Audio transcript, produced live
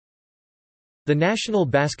The National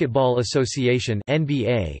Basketball Association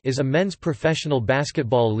 (NBA) is a men's professional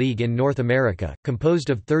basketball league in North America, composed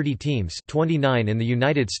of 30 teams, 29 in the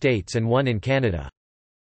United States and 1 in Canada.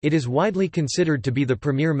 It is widely considered to be the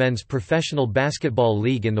premier men's professional basketball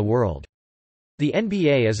league in the world. The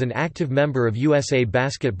NBA is an active member of USA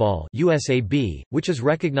Basketball (USAB), which is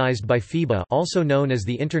recognized by FIBA, also known as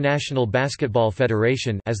the International Basketball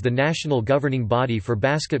Federation, as the national governing body for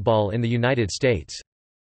basketball in the United States.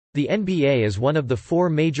 The NBA is one of the 4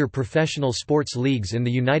 major professional sports leagues in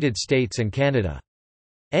the United States and Canada.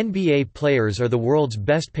 NBA players are the world's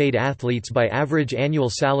best-paid athletes by average annual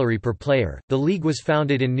salary per player. The league was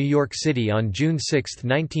founded in New York City on June 6,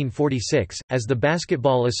 1946, as the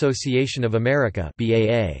Basketball Association of America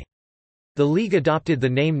 (BAA). The league adopted the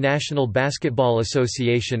name National Basketball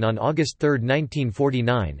Association on August 3,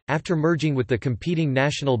 1949, after merging with the competing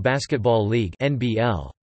National Basketball League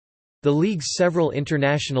 (NBL). The league's several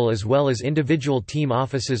international as well as individual team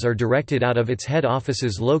offices are directed out of its head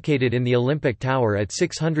offices located in the Olympic Tower at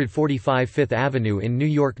 645 Fifth Avenue in New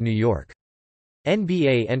York, New York.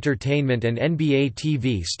 NBA Entertainment and NBA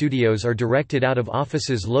TV studios are directed out of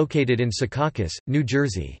offices located in Secaucus, New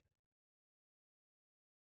Jersey.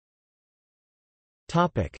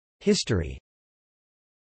 History.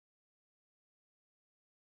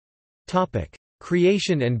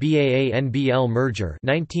 Creation and BAA-NBL merger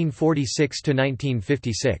 1946 to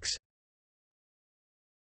 1956.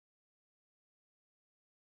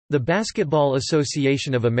 The Basketball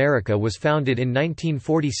Association of America was founded in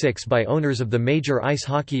 1946 by owners of the major ice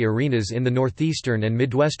hockey arenas in the northeastern and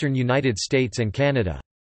midwestern United States and Canada.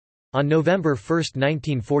 On November 1,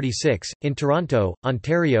 1946, in Toronto,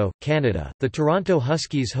 Ontario, Canada, the Toronto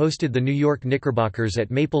Huskies hosted the New York Knickerbockers at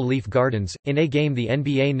Maple Leaf Gardens, in a game the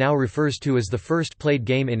NBA now refers to as the first played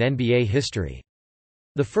game in NBA history.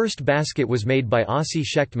 The first basket was made by Ossie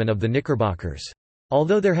Schechtman of the Knickerbockers.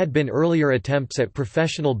 Although there had been earlier attempts at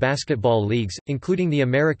professional basketball leagues, including the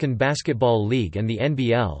American Basketball League and the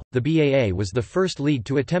NBL, the BAA was the first league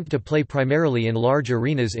to attempt to play primarily in large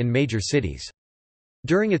arenas in major cities.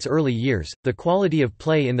 During its early years, the quality of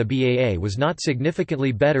play in the BAA was not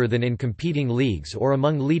significantly better than in competing leagues or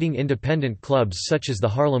among leading independent clubs such as the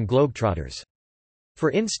Harlem Globetrotters. For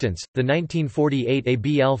instance, the 1948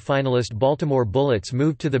 ABL finalist Baltimore Bullets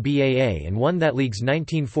moved to the BAA and won that league's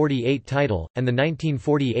 1948 title, and the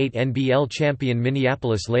 1948 NBL champion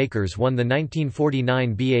Minneapolis Lakers won the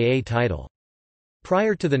 1949 BAA title.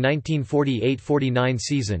 Prior to the 1948–49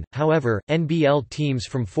 season, however, NBL teams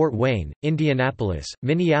from Fort Wayne, Indianapolis,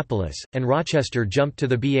 Minneapolis, and Rochester jumped to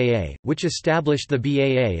the BAA, which established the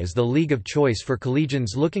BAA as the league of choice for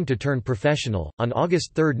collegians looking to turn professional. On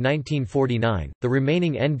August 3, 1949, the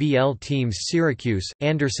remaining NBL teams Syracuse,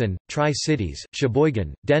 Anderson, Tri-Cities,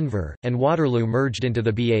 Sheboygan, Denver, and Waterloo merged into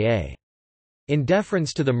the BAA. In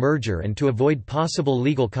deference to the merger and to avoid possible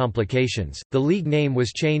legal complications, the league name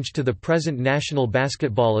was changed to the present National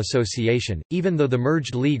Basketball Association, even though the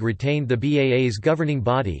merged league retained the BAA's governing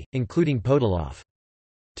body, including Podoloff.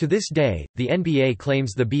 To this day, the NBA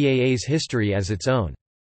claims the BAA's history as its own.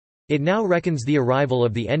 It now reckons the arrival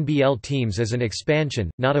of the NBL teams as an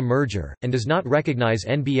expansion, not a merger, and does not recognize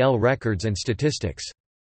NBL records and statistics.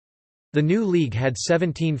 The new league had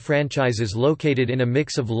 17 franchises located in a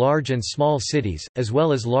mix of large and small cities, as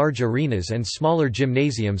well as large arenas and smaller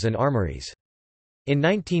gymnasiums and armories. In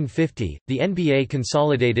 1950, the NBA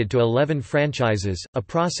consolidated to 11 franchises, a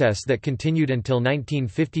process that continued until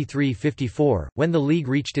 1953–54, when the league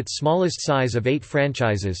reached its smallest size of 8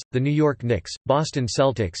 franchises: the New York Knicks, Boston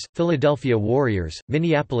Celtics, Philadelphia Warriors,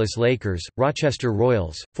 Minneapolis Lakers, Rochester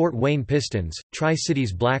Royals, Fort Wayne Pistons,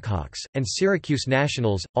 Tri-Cities Blackhawks, and Syracuse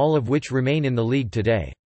Nationals, all of which remain in the league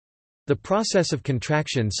today. The process of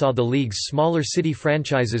contraction saw the league's smaller city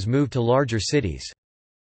franchises move to larger cities.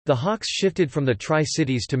 The Hawks shifted from the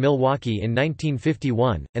Tri-Cities to Milwaukee in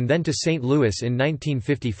 1951, and then to St. Louis in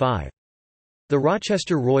 1955. The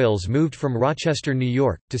Rochester Royals moved from Rochester, New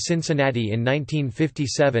York, to Cincinnati in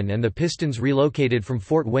 1957, and the Pistons relocated from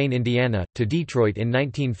Fort Wayne, Indiana, to Detroit in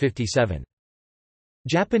 1957.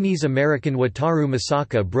 Japanese-American Wataru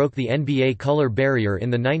Misaka broke the NBA color barrier in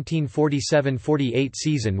the 1947–48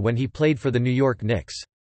 season when he played for the New York Knicks.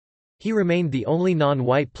 He remained the only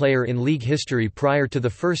non-white player in league history prior to the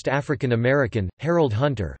first African American, Harold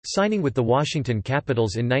Hunter, signing with the Washington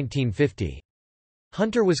Capitals in 1950.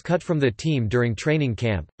 Hunter was cut from the team during training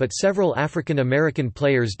camp, but several African American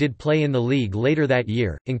players did play in the league later that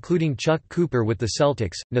year, including Chuck Cooper with the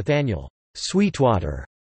Celtics, Nathaniel Sweetwater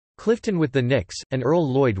Clifton with the Knicks, and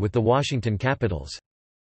Earl Lloyd with the Washington Capitals.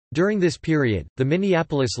 During this period, the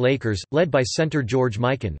Minneapolis Lakers, led by center George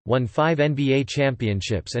Mikan, won 5 NBA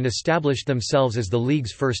championships and established themselves as the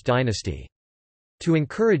league's first dynasty. To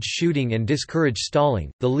encourage shooting and discourage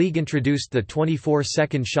stalling, the league introduced the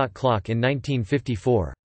 24-second shot clock in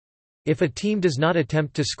 1954. If a team does not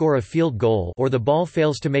attempt to score a field goal or the ball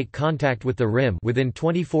fails to make contact with the rim within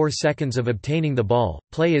 24 seconds of obtaining the ball,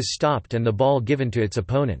 play is stopped and the ball given to its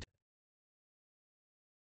opponent.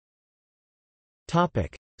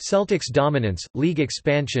 Celtics dominance, league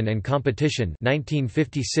expansion and competition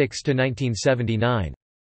 1956 to 1979.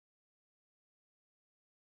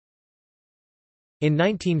 In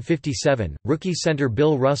 1957, rookie center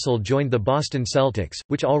Bill Russell joined the Boston Celtics,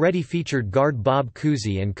 which already featured guard Bob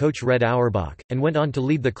Cousy and coach Red Auerbach, and went on to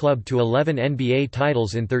lead the club to 11 NBA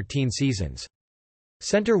titles in 13 seasons.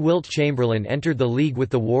 Center Wilt Chamberlain entered the league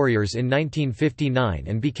with the Warriors in 1959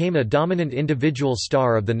 and became a dominant individual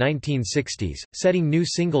star of the 1960s, setting new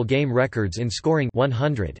single-game records in scoring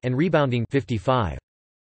 100 and rebounding 55.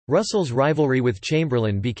 Russell's rivalry with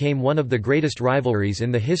Chamberlain became one of the greatest rivalries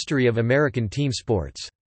in the history of American team sports.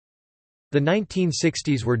 The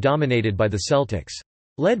 1960s were dominated by the Celtics.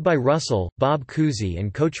 Led by Russell, Bob Cousy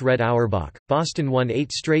and coach Red Auerbach, Boston won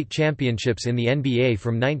 8 straight championships in the NBA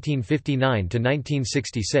from 1959 to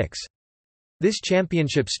 1966. This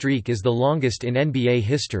championship streak is the longest in NBA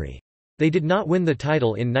history. They did not win the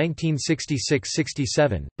title in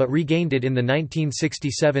 1966–67, but regained it in the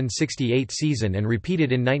 1967–68 season and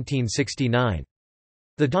repeated in 1969.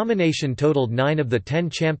 The domination totaled 9 of the 10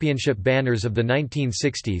 championship banners of the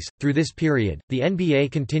 1960s. Through this period, the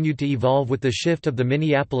NBA continued to evolve with the shift of the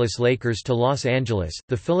Minneapolis Lakers to Los Angeles,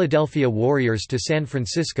 the Philadelphia Warriors to San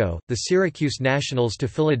Francisco, the Syracuse Nationals to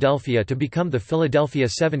Philadelphia to become the Philadelphia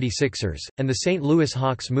 76ers, and the St. Louis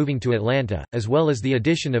Hawks moving to Atlanta, as well as the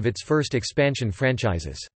addition of its first expansion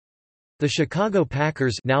franchises. The Chicago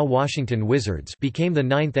Packers, now Washington Wizards, became the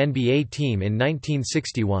 9th NBA team in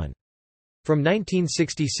 1961. From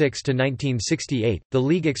 1966 to 1968, the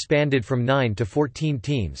league expanded from 9 to 14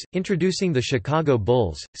 teams, introducing the Chicago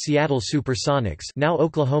Bulls, Seattle Supersonics, now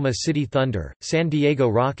Oklahoma City Thunder, San Diego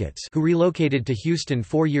Rockets, who relocated to Houston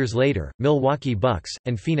 4 years later, Milwaukee Bucks,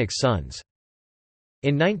 and Phoenix Suns.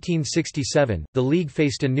 In 1967, the league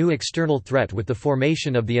faced a new external threat with the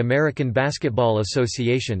formation of the American Basketball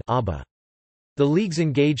Association (ABA). The leagues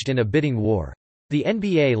engaged in a bidding war. The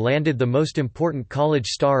NBA landed the most important college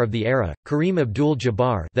star of the era, Kareem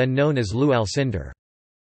Abdul-Jabbar, then known as Lou Alcindor.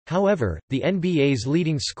 However, the NBA's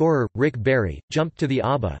leading scorer, Rick Barry, jumped to the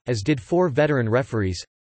ABA, as did 4 veteran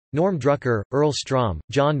referees—Norm Drucker, Earl Strom,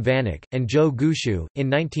 John Vanek, and Joe Gushu. In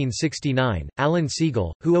 1969, Alan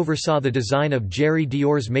Siegel, who oversaw the design of Jerry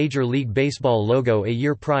Dior's Major League Baseball logo a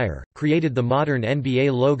year prior, created the modern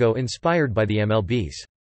NBA logo inspired by the MLB's.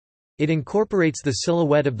 It incorporates the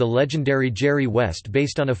silhouette of the legendary Jerry West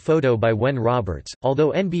based on a photo by Wen Roberts,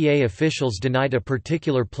 although NBA officials denied a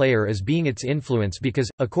particular player as being its influence because,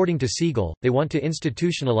 according to Siegel, they want to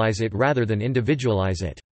institutionalize it rather than individualize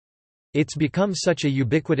it. It's become such a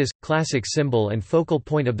ubiquitous, classic symbol and focal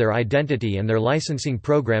point of their identity and their licensing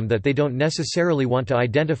program that they don't necessarily want to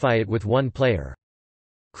identify it with one player.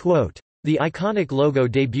 Quote, "The iconic logo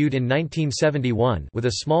debuted in 1971 with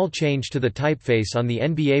a small change to the typeface on the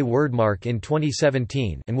NBA wordmark in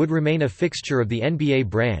 2017 and would remain a fixture of the NBA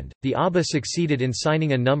brand. The ABA succeeded in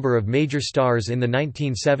signing a number of major stars in the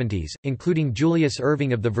 1970s, including Julius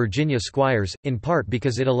Erving of the Virginia Squires, in part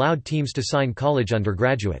because it allowed teams to sign college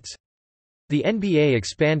undergraduates. The NBA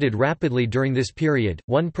expanded rapidly during this period,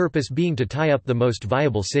 one purpose being to tie up the most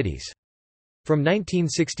viable cities. From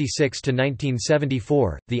 1966 to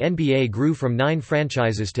 1974, the NBA grew from 9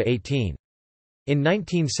 franchises to 18. In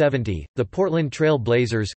 1970, the Portland Trail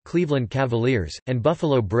Blazers, Cleveland Cavaliers, and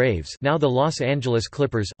Buffalo Braves, now the Los Angeles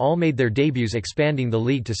Clippers, all made their debuts, expanding the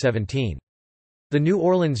league to 17. The New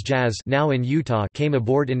Orleans Jazz, now in Utah, came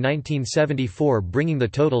aboard in 1974, bringing the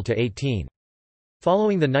total to 18.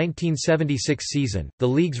 Following the 1976 season, the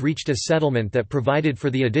leagues reached a settlement that provided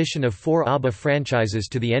for the addition of 4 ABA franchises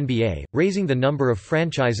to the NBA, raising the number of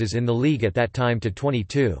franchises in the league at that time to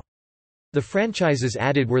 22. The franchises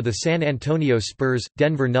added were the San Antonio Spurs,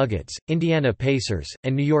 Denver Nuggets, Indiana Pacers,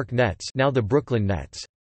 and New York Nets, now the Brooklyn Nets.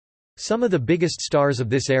 Some of the biggest stars of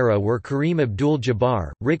this era were Kareem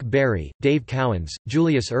Abdul-Jabbar, Rick Barry, Dave Cowens,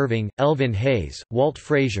 Julius Erving, Elvin Hayes, Walt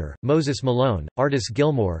Frazier, Moses Malone, Artis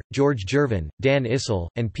Gilmore, George Gervin, Dan Issel,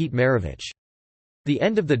 and Pete Maravich. The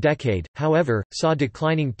end of the decade, however, saw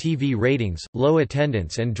declining TV ratings, low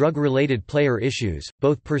attendance and drug-related player issues,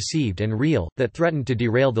 both perceived and real, that threatened to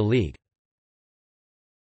derail the league.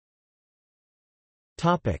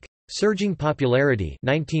 Surging popularity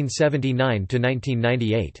 1979 to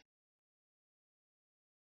 1998.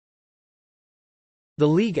 The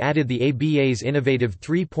league added the ABA's innovative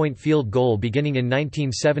three-point field goal beginning in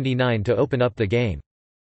 1979 to open up the game.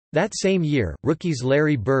 That same year, rookies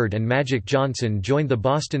Larry Bird and Magic Johnson joined the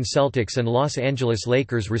Boston Celtics and Los Angeles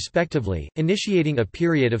Lakers respectively, initiating a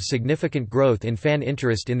period of significant growth in fan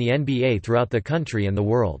interest in the NBA throughout the country and the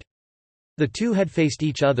world. The two had faced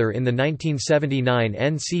each other in the 1979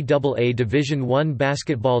 NCAA Division I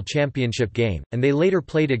basketball championship game, and they later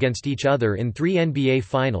played against each other in three NBA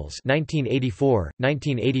Finals 1984,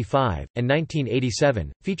 1985, and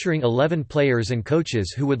 1987, featuring 11 players and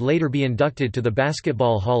coaches who would later be inducted to the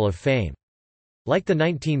Basketball Hall of Fame. Like the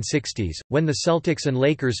 1960s, when the Celtics and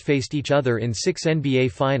Lakers faced each other in 6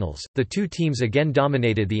 NBA Finals, the two teams again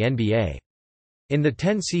dominated the NBA. In the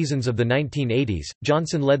 10 seasons of the 1980s,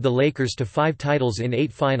 Johnson led the Lakers to 5 titles in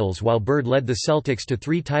 8 finals while Bird led the Celtics to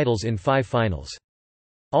 3 titles in 5 finals.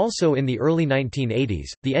 Also in the early 1980s,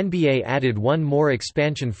 the NBA added one more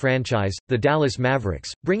expansion franchise, the Dallas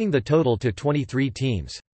Mavericks, bringing the total to 23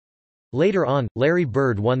 teams. Later on, Larry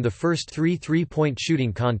Bird won the first 3 three-point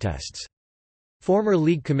shooting contests. Former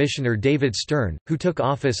league commissioner David Stern, who took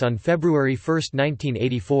office on February 1,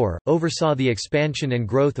 1984, oversaw the expansion and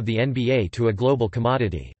growth of the NBA to a global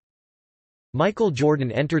commodity. Michael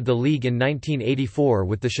Jordan entered the league in 1984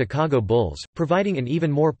 with the Chicago Bulls, providing an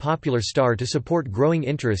even more popular star to support growing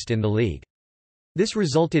interest in the league. This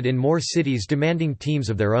resulted in more cities demanding teams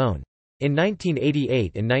of their own. In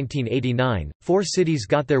 1988 and 1989, 4 cities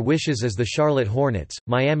got their wishes as the Charlotte Hornets,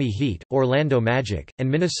 Miami Heat, Orlando Magic, and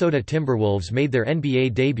Minnesota Timberwolves made their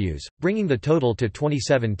NBA debuts, bringing the total to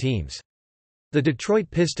 27 teams. The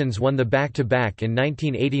Detroit Pistons won the back-to-back in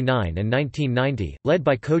 1989 and 1990, led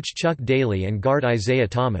by coach Chuck Daly and guard Isaiah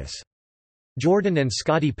Thomas. Jordan and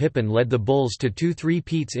Scottie Pippen led the Bulls to 2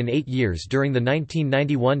 three-peats in 8 years during the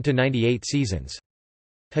 1991–98 seasons.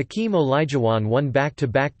 Hakeem Olajuwon won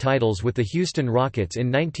back-to-back titles with the Houston Rockets in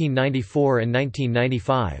 1994 and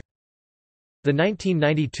 1995. The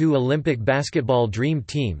 1992 Olympic basketball Dream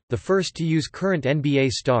Team, the first to use current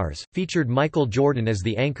NBA stars, featured Michael Jordan as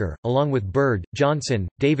the anchor, along with Bird, Johnson,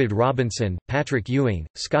 David Robinson, Patrick Ewing,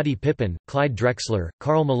 Scottie Pippen, Clyde Drexler,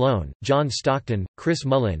 Karl Malone, John Stockton, Chris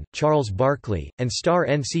Mullin, Charles Barkley, and star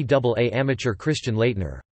NCAA amateur Christian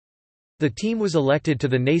Laettner. The team was elected to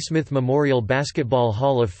the Naismith Memorial Basketball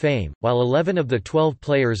Hall of Fame, while 11 of the 12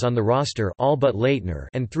 players on the roster, all but Laettner,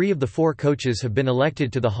 and 3 of the 4 coaches have been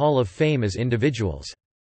elected to the Hall of Fame as individuals.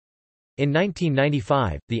 In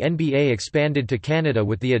 1995, the NBA expanded to Canada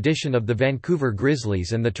with the addition of the Vancouver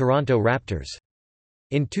Grizzlies and the Toronto Raptors.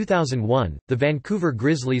 In 2001, the Vancouver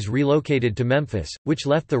Grizzlies relocated to Memphis, which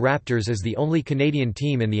left the Raptors as the only Canadian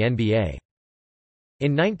team in the NBA.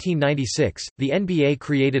 In 1996, the NBA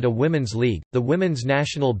created a women's league, the Women's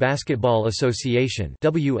National Basketball Association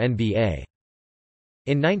 (WNBA).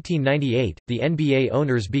 In 1998, the NBA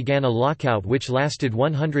owners began a lockout which lasted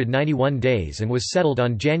 191 days and was settled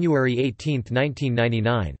on January 18,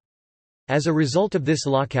 1999. As a result of this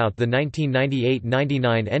lockout, the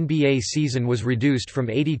 1998–99 NBA season was reduced from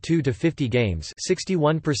 82 to 50 games,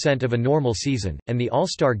 61% of a normal season, and the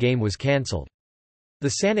All-Star Game was cancelled. The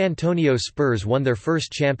San Antonio Spurs won their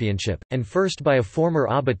first championship, and first by a former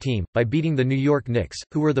ABA team, by beating the New York Knicks,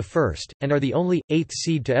 who were the first, and are the only, 8th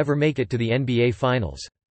seed to ever make it to the NBA Finals.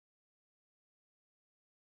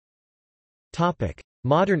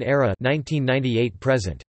 Modern era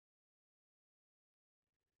 1998–present.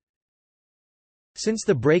 Since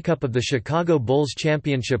the breakup of the Chicago Bulls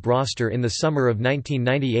championship roster in the summer of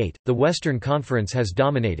 1998, the Western Conference has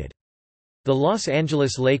dominated. The Los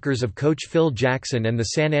Angeles Lakers of coach Phil Jackson and the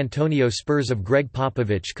San Antonio Spurs of Greg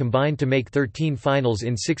Popovich combined to make 13 finals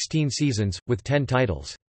in 16 seasons, with 10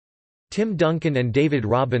 titles. Tim Duncan and David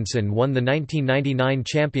Robinson won the 1999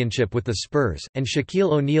 championship with the Spurs, and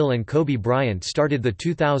Shaquille O'Neal and Kobe Bryant started the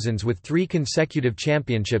 2000s with 3 consecutive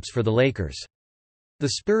championships for the Lakers. The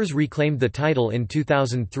Spurs reclaimed the title in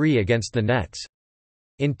 2003 against the Nets.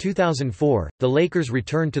 In 2004, the Lakers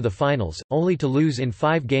returned to the finals, only to lose in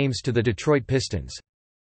 5 games to the Detroit Pistons.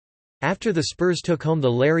 After the Spurs took home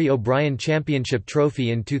the Larry O'Brien Championship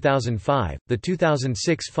Trophy in 2005, the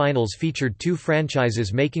 2006 finals featured 2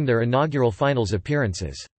 franchises making their inaugural finals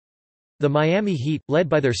appearances. The Miami Heat, led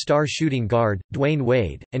by their star shooting guard, Dwayne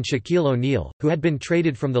Wade, and Shaquille O'Neal, who had been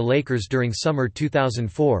traded from the Lakers during summer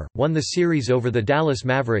 2004, won the series over the Dallas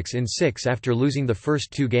Mavericks in 6 after losing the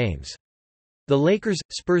first 2 games. The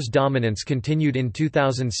Lakers-Spurs dominance continued in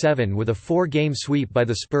 2007 with a 4-game sweep by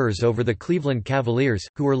the Spurs over the Cleveland Cavaliers,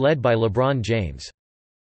 who were led by LeBron James.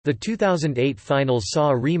 The 2008 finals saw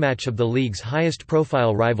a rematch of the league's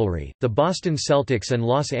highest-profile rivalry, the Boston Celtics and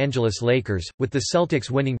Los Angeles Lakers, with the Celtics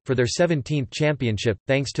winning, for their 17th championship,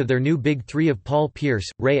 thanks to their new Big Three of Paul Pierce,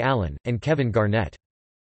 Ray Allen, and Kevin Garnett.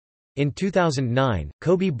 In 2009,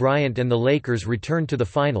 Kobe Bryant and the Lakers returned to the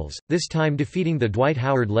finals, this time defeating the Dwight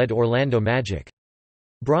Howard-led Orlando Magic.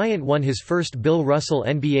 Bryant won his first Bill Russell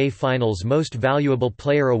NBA Finals Most Valuable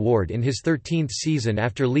Player award in his 13th season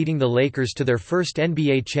after leading the Lakers to their first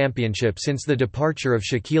NBA championship since the departure of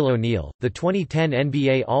Shaquille O'Neal. The 2010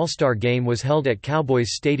 NBA All-Star Game was held at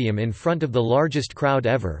Cowboys Stadium in front of the largest crowd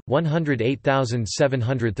ever,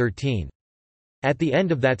 108,713. At the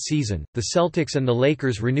end of that season, the Celtics and the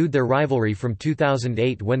Lakers renewed their rivalry from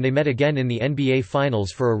 2008 when they met again in the NBA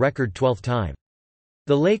Finals for a record 12th time.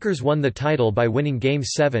 The Lakers won the title by winning Game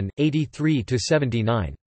 7,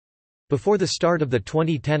 83–79. Before the start of the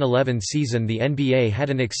 2010–11 season, the NBA had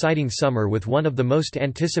an exciting summer with one of the most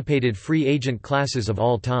anticipated free agent classes of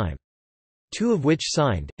all time. Two of which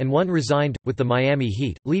signed, and one resigned, with the Miami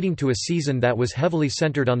Heat, leading to a season that was heavily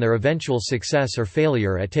centered on their eventual success or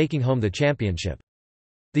failure at taking home the championship.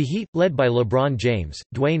 The Heat, led by LeBron James,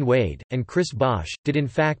 Dwayne Wade, and Chris Bosh, did in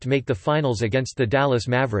fact make the finals against the Dallas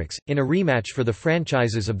Mavericks, in a rematch for the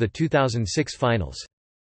franchises of the 2006 finals.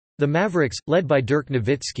 The Mavericks, led by Dirk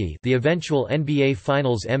Nowitzki, the eventual NBA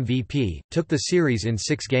Finals MVP, took the series in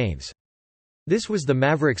 6 games. This was the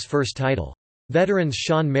Mavericks' first title. Veterans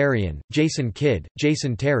Shawn Marion, Jason Kidd,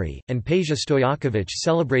 Jason Terry, and Peja Stojakovic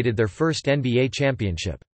celebrated their first NBA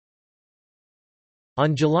championship.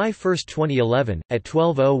 On July 1, 2011, at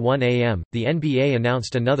 12:01 a.m., the NBA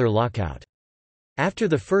announced another lockout. After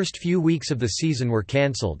the first few weeks of the season were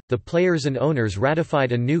cancelled, the players and owners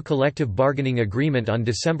ratified a new collective bargaining agreement on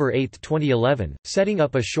December 8, 2011, setting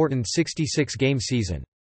up a shortened 66-game season.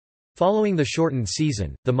 Following the shortened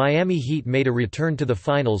season, the Miami Heat made a return to the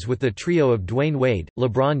finals with the trio of Dwayne Wade,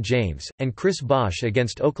 LeBron James, and Chris Bosh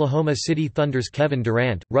against Oklahoma City Thunder's Kevin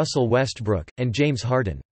Durant, Russell Westbrook, and James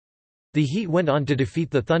Harden. The Heat went on to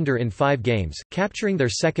defeat the Thunder in 5 games, capturing their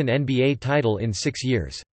second NBA title in 6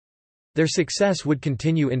 years. Their success would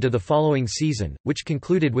continue into the following season, which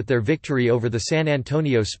concluded with their victory over the San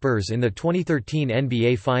Antonio Spurs in the 2013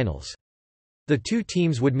 NBA Finals. The two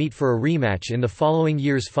teams would meet for a rematch in the following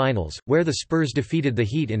year's finals, where the Spurs defeated the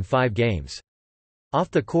Heat in 5 games.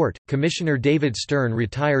 Off the court, Commissioner David Stern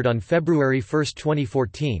retired on February 1,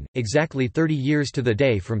 2014, exactly 30 years to the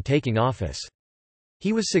day from taking office.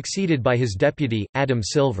 He was succeeded by his deputy, Adam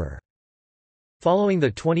Silver. Following the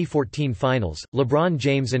 2014 finals, LeBron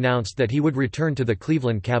James announced that he would return to the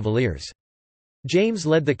Cleveland Cavaliers. James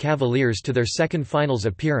led the Cavaliers to their second finals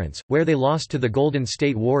appearance, where they lost to the Golden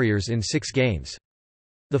State Warriors in 6 games.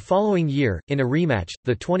 The following year, in a rematch,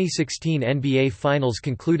 the 2016 NBA Finals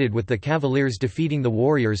concluded with the Cavaliers defeating the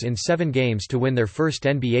Warriors in 7 games to win their first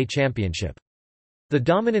NBA championship. The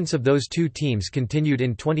dominance of those two teams continued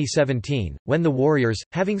in 2017, when the Warriors,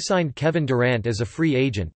 having signed Kevin Durant as a free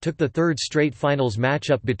agent, took the third straight finals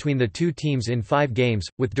matchup between the two teams in 5 games,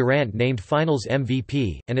 with Durant named Finals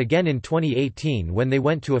MVP, and again in 2018 when they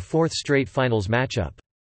went to a 4th straight finals matchup.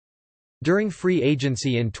 During free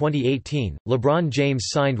agency in 2018, LeBron James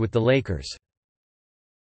signed with the Lakers.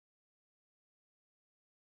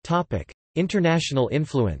 International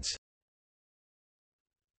influence.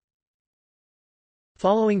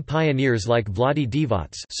 Following pioneers like Vlade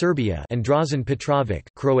Divac, Serbia, and Drazen Petrovic,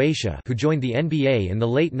 Croatia, who joined the NBA in the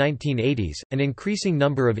late 1980s, an increasing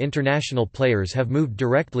number of international players have moved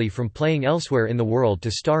directly from playing elsewhere in the world to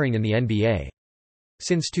starring in the NBA.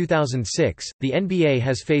 Since 2006, the NBA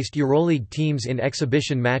has faced EuroLeague teams in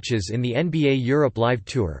exhibition matches in the NBA Europe Live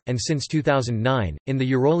Tour, and since 2009, in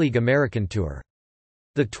the EuroLeague American Tour.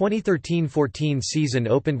 The 2013–14 season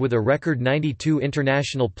opened with a record 92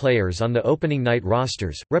 international players on the opening night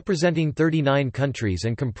rosters, representing 39 countries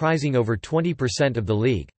and comprising over 20% of the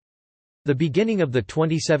league. The beginning of the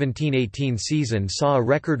 2017–18 season saw a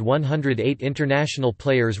record 108 international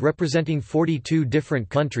players representing 42 different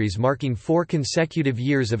countries, marking 4 consecutive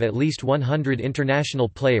years of at least 100 international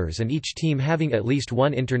players and each team having at least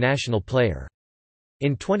 1 international player.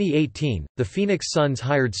 In 2018, the Phoenix Suns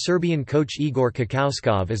hired Serbian coach Igor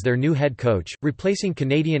Kakauskov as their new head coach, replacing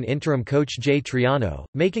Canadian interim coach Jay Triano,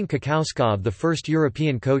 making Kakauskov the first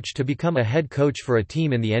European coach to become a head coach for a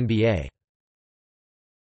team in the NBA.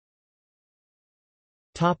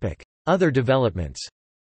 Other developments.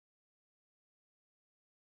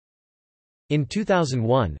 In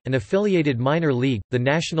 2001, an affiliated minor league, the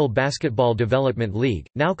National Basketball Development League,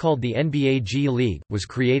 now called the NBA G League, was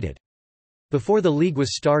created. Before the league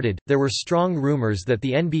was started, there were strong rumors that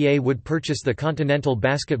the NBA would purchase the Continental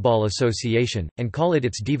Basketball Association, and call it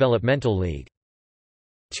its developmental league.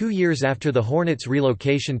 2 years after the Hornets'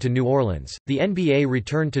 relocation to New Orleans, the NBA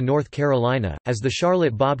returned to North Carolina, as the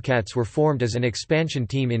Charlotte Bobcats were formed as an expansion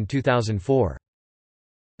team in 2004.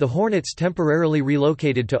 The Hornets temporarily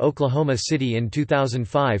relocated to Oklahoma City in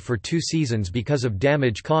 2005 for 2 seasons because of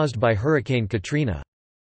damage caused by Hurricane Katrina.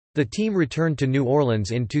 The team returned to New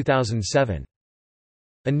Orleans in 2007.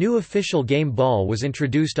 A new official game ball was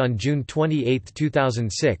introduced on June 28,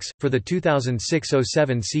 2006, for the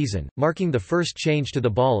 2006–07 season, marking the first change to the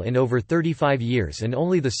ball in over 35 years and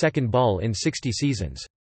only the second ball in 60 seasons.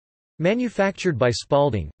 Manufactured by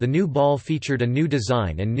Spalding, the new ball featured a new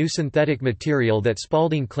design and new synthetic material that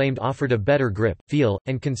Spalding claimed offered a better grip, feel,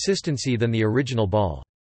 and consistency than the original ball.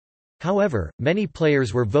 However, many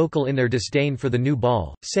players were vocal in their disdain for the new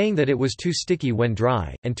ball, saying that it was too sticky when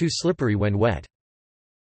dry, and too slippery when wet.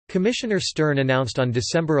 Commissioner Stern announced on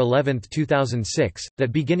December 11, 2006,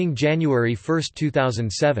 that beginning January 1,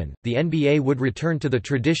 2007, the NBA would return to the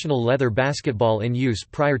traditional leather basketball in use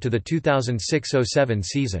prior to the 2006–07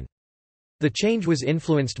 season. The change was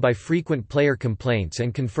influenced by frequent player complaints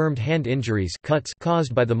and confirmed hand injuries cuts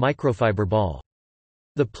caused by the microfiber ball.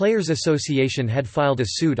 The Players Association had filed a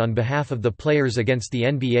suit on behalf of the players against the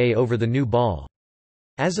NBA over the new ball.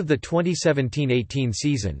 As of the 2017–18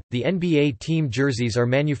 season, the NBA team jerseys are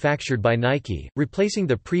manufactured by Nike, replacing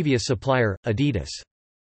the previous supplier, Adidas.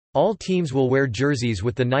 All teams will wear jerseys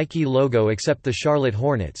with the Nike logo except the Charlotte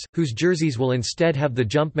Hornets, whose jerseys will instead have the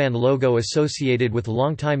Jumpman logo associated with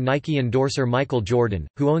longtime Nike endorser Michael Jordan,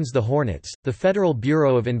 who owns the Hornets. The Federal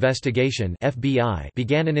Bureau of Investigation (FBI)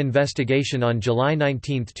 began an investigation on July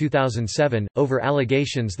 19, 2007, over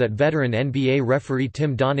allegations that veteran NBA referee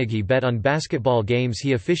Tim Donaghy bet on basketball games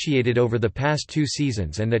he officiated over the past 2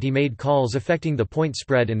 seasons and that he made calls affecting the point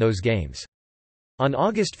spread in those games. On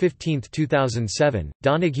August 15, 2007,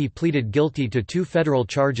 Donaghy pleaded guilty to 2 federal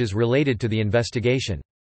charges related to the investigation.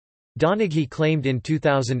 Donaghy claimed in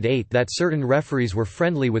 2008 that certain referees were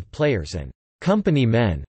friendly with players and company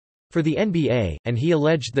men for the NBA, and he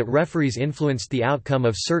alleged that referees influenced the outcome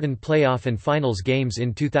of certain playoff and finals games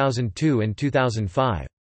in 2002 and 2005.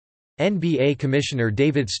 NBA Commissioner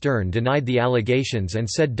David Stern denied the allegations and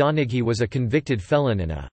said Donaghy was a convicted felon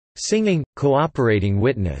and a singing, cooperating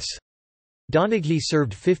witness. Donaghy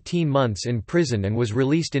served 15 months in prison and was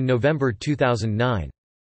released in November 2009.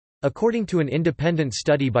 According to an independent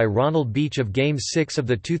study by Ronald Beach of Game 6 of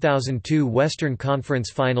the 2002 Western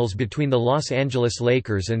Conference Finals between the Los Angeles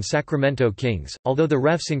Lakers and Sacramento Kings, although the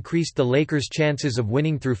refs increased the Lakers' chances of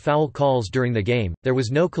winning through foul calls during the game, there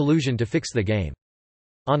was no collusion to fix the game.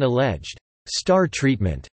 On alleged star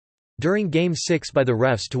treatment during Game 6 by the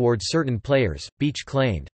refs towards certain players, Beach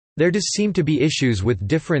claimed, "There does seem to be issues with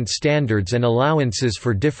different standards and allowances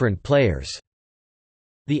for different players."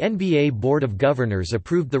 The NBA Board of Governors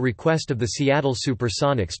approved the request of the Seattle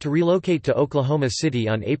Supersonics to relocate to Oklahoma City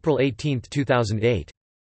on April 18, 2008.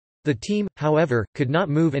 The team, however, could not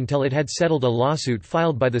move until it had settled a lawsuit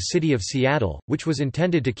filed by the City of Seattle, which was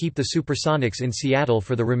intended to keep the Supersonics in Seattle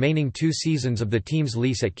for the remaining 2 seasons of the team's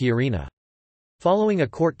lease at Key Arena. Following a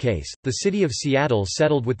court case, the City of Seattle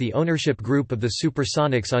settled with the ownership group of the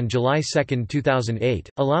Supersonics on July 2, 2008,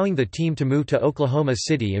 allowing the team to move to Oklahoma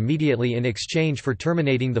City immediately in exchange for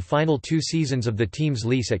terminating the final 2 seasons of the team's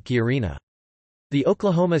lease at Key Arena. The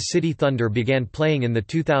Oklahoma City Thunder began playing in the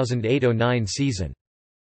 2008–09 season.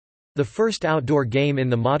 The first outdoor game in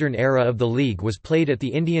the modern era of the league was played at the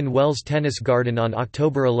Indian Wells Tennis Garden on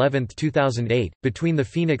October 11, 2008, between the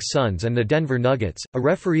Phoenix Suns and the Denver Nuggets. A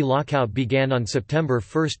referee lockout began on September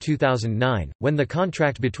 1, 2009, when the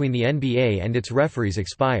contract between the NBA and its referees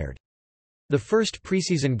expired. The first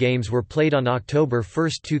preseason games were played on October 1,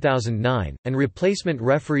 2009, and replacement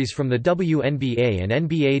referees from the WNBA and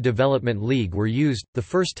NBA Development League were used, the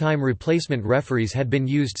first time replacement referees had been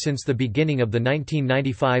used since the beginning of the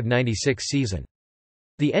 1995–96 season.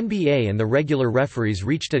 The NBA and the regular referees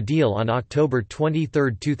reached a deal on October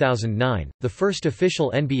 23, 2009. The first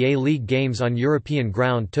official NBA League games on European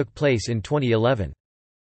ground took place in 2011.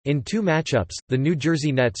 In 2 matchups, the New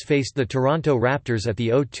Jersey Nets faced the Toronto Raptors at the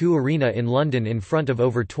O2 Arena in London in front of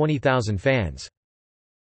over 20,000 fans.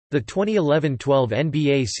 The 2011–12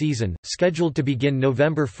 NBA season, scheduled to begin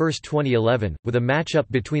November 1, 2011, with a matchup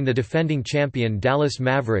between the defending champion Dallas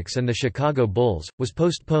Mavericks and the Chicago Bulls, was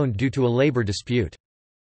postponed due to a labor dispute.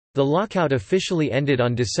 The lockout officially ended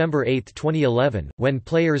on December 8, 2011, when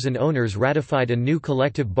players and owners ratified a new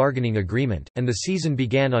collective bargaining agreement, and the season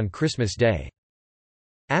began on Christmas Day.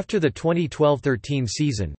 After the 2012-13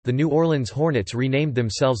 season, the New Orleans Hornets renamed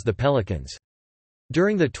themselves the Pelicans.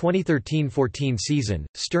 During the 2013-14 season,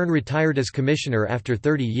 Stern retired as commissioner after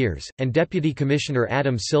 30 years, and Deputy Commissioner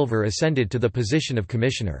Adam Silver ascended to the position of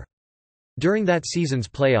commissioner. During that season's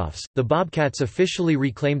playoffs, the Bobcats officially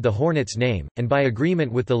reclaimed the Hornets' name, and by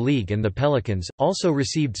agreement with the league and the Pelicans, also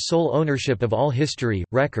received sole ownership of all history,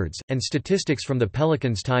 records, and statistics from the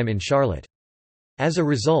Pelicans' time in Charlotte. As a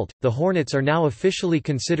result, the Hornets are now officially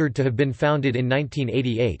considered to have been founded in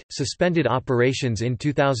 1988, suspended operations in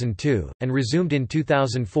 2002, and resumed in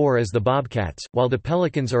 2004 as the Bobcats, while the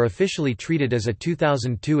Pelicans are officially treated as a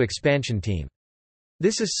 2002 expansion team.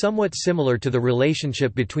 This is somewhat similar to the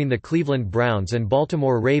relationship between the Cleveland Browns and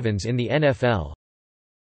Baltimore Ravens in the NFL.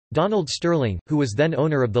 Donald Sterling, who was then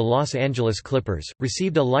owner of the Los Angeles Clippers,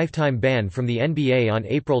 received a lifetime ban from the NBA on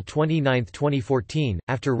April 29, 2014,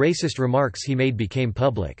 after racist remarks he made became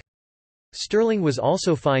public. Sterling was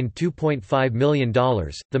also fined $2.5 million,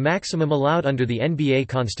 the maximum allowed under the NBA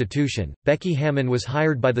Constitution. Becky Hammon was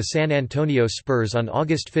hired by the San Antonio Spurs on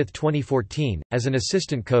August 5, 2014, as an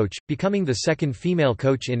assistant coach, becoming the second female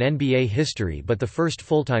coach in NBA history but the first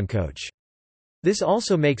full-time coach. This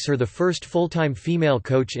also makes her the first full-time female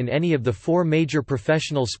coach in any of the four major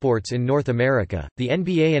professional sports in North America. The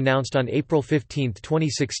NBA announced on April 15,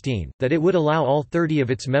 2016, that it would allow all 30 of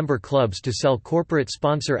its member clubs to sell corporate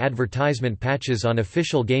sponsor advertisement patches on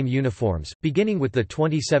official game uniforms, beginning with the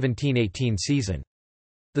 2017-18 season.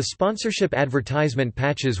 The sponsorship advertisement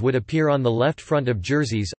patches would appear on the left front of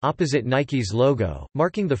jerseys, opposite Nike's logo,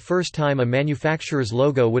 marking the first time a manufacturer's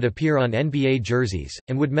logo would appear on NBA jerseys,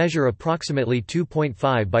 and would measure approximately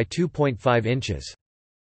 2.5 by 2.5 inches.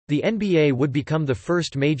 The NBA would become the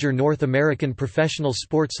first major North American professional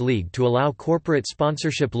sports league to allow corporate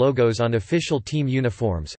sponsorship logos on official team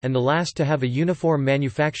uniforms, and the last to have a uniform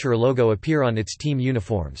manufacturer logo appear on its team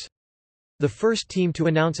uniforms. The first team to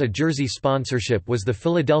announce a jersey sponsorship was the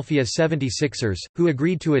Philadelphia 76ers, who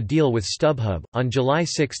agreed to a deal with StubHub. On July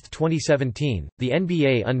 6, 2017, the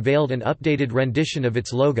NBA unveiled an updated rendition of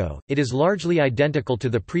its logo. It is largely identical to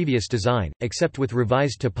the previous design, except with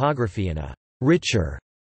revised typography and a richer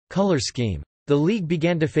color scheme. The league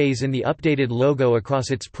began to phase in the updated logo across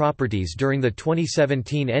its properties during the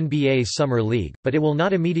 2017 NBA Summer League, but it will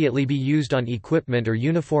not immediately be used on equipment or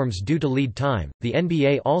uniforms due to lead time. The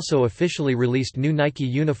NBA also officially released new Nike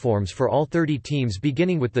uniforms for all 30 teams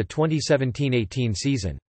beginning with the 2017-18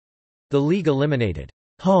 season. The league eliminated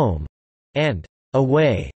home and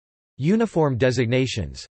away uniform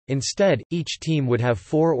designations. Instead, each team would have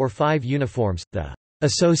 4 or 5 uniforms. The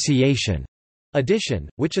association edition,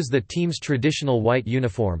 which is the team's traditional white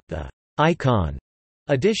uniform, the Icon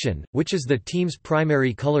edition, which is the team's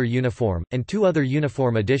primary color uniform, and 2 other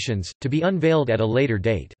uniform editions, to be unveiled at a later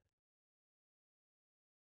date.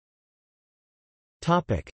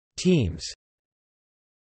 Teams.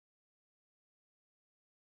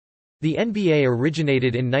 The NBA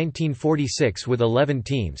originated in 1946 with 11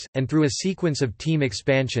 teams, and through a sequence of team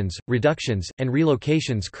expansions, reductions, and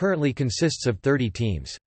relocations currently consists of 30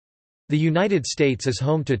 teams. The United States is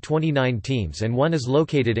home to 29 teams and 1 is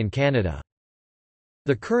located in Canada.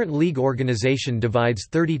 The current league organization divides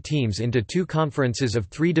 30 teams into 2 conferences of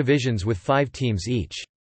 3 divisions with 5 teams each.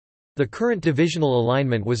 The current divisional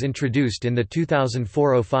alignment was introduced in the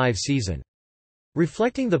 2004-05 season.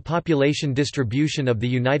 Reflecting the population distribution of the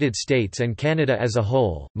United States and Canada as a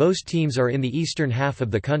whole, most teams are in the eastern half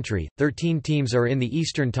of the country, 13 teams are in the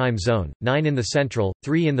Eastern Time Zone, 9 in the Central,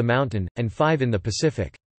 3 in the Mountain, and 5 in the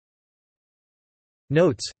Pacific.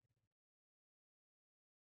 Notes.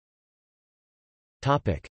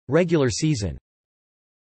 Regular season.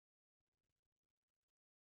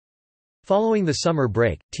 Following the summer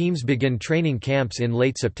break, teams begin training camps in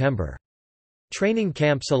late September. Training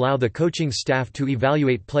camps allow the coaching staff to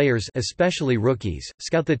evaluate players, especially rookies,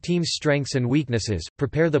 scout the team's strengths and weaknesses,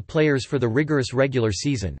 prepare the players for the rigorous regular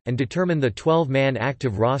season, and determine the 12-man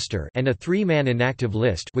active roster and a 3-man inactive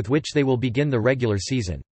list with which they will begin the regular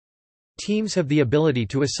season. Teams have the ability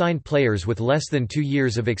to assign players with less than 2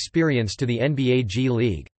 years of experience to the NBA G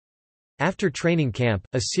League. After training camp,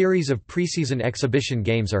 a series of preseason exhibition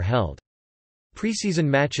games are held. Preseason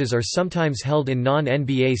matches are sometimes held in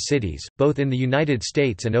non-NBA cities, both in the United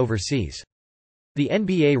States and overseas. The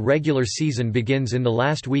NBA regular season begins in the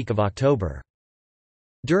last week of October.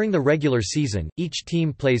 During the regular season, each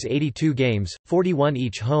team plays 82 games, 41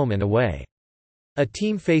 each home and away. A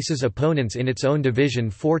team faces opponents in its own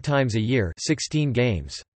division 4 times a year, 16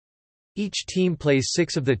 games. Each team plays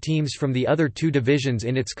 6 of the teams from the other 2 divisions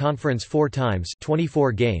in its conference 4 times,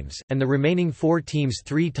 24 games, and the remaining 4 teams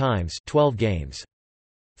 3 times, 12 games.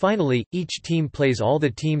 Finally, each team plays all the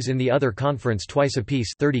teams in the other conference twice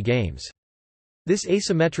apiece, 30 games. This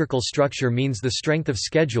asymmetrical structure means the strength of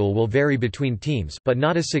schedule will vary between teams, but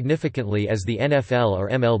not as significantly as the NFL or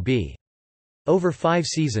MLB. Over 5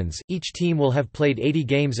 seasons, each team will have played 80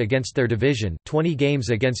 games against their division, 20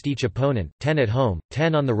 games against each opponent, 10 at home,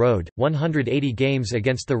 10 on the road, 180 games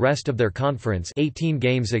against the rest of their conference, 18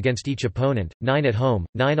 games against each opponent, 9 at home,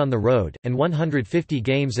 9 on the road, and 150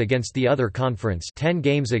 games against the other conference, 10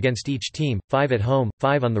 games against each team, 5 at home,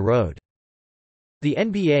 5 on the road. The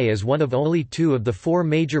NBA is one of only 2 of the 4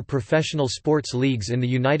 major professional sports leagues in the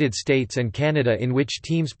United States and Canada in which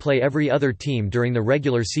teams play every other team during the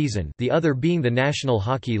regular season, the other being the National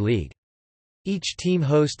Hockey League. Each team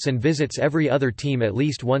hosts and visits every other team at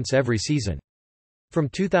least once every season. From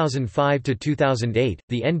 2005 to 2008,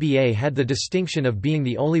 the NBA had the distinction of being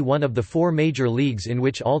the only one of the 4 major leagues in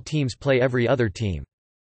which all teams play every other team.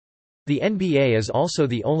 The NBA is also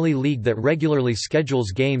the only league that regularly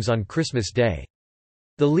schedules games on Christmas Day.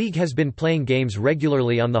 The league has been playing games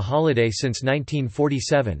regularly on the holiday since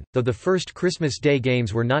 1947, though the first Christmas Day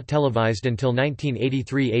games were not televised until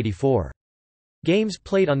 1983–84. Games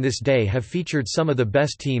played on this day have featured some of the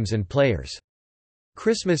best teams and players.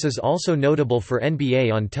 Christmas is also notable for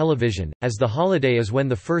NBA on television, as the holiday is when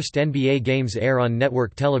the first NBA games air on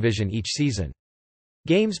network television each season.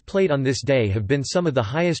 Games played on this day have been some of the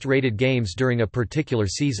highest-rated games during a particular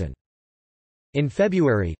season. In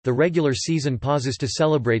February, the regular season pauses to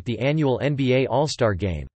celebrate the annual NBA All-Star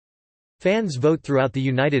Game. Fans vote throughout the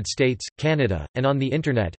United States, Canada, and on the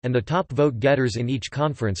Internet, and the top vote-getters in each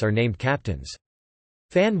conference are named captains.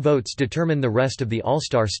 Fan votes determine the rest of the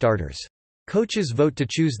All-Star starters. Coaches vote to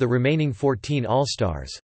choose the remaining 14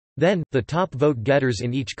 All-Stars. Then, the top vote-getters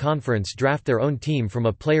in each conference draft their own team from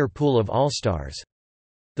a player pool of All-Stars.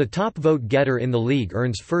 The top vote-getter in the league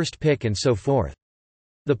earns first pick and so forth.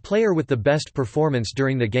 The player with the best performance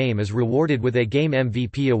during the game is rewarded with a Game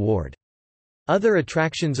MVP award. Other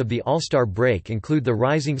attractions of the All-Star break include the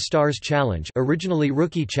Rising Stars Challenge, originally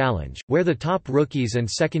Rookie Challenge, where the top rookies and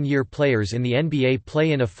second-year players in the NBA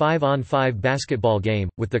play in a 5-on-5 basketball game,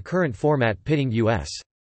 with the current format pitting U.S.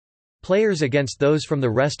 players against those from the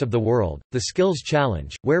rest of the world, the Skills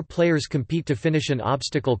Challenge, where players compete to finish an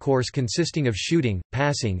obstacle course consisting of shooting,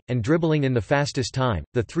 passing, and dribbling in the fastest time,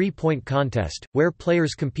 the three-point contest, where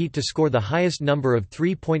players compete to score the highest number of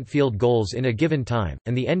three-point field goals in a given time,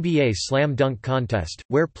 and the NBA Slam Dunk Contest,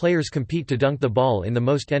 where players compete to dunk the ball in the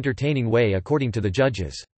most entertaining way according to the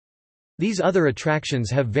judges. These other attractions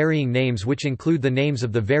have varying names which include the names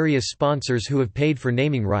of the various sponsors who have paid for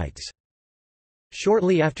naming rights.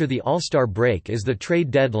 Shortly after the All-Star break is the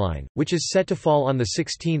trade deadline, which is set to fall on the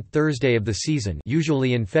 16th Thursday of the season,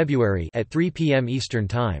 usually in February, at 3 p.m. Eastern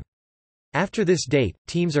Time. After this date,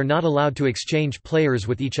 teams are not allowed to exchange players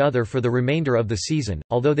with each other for the remainder of the season,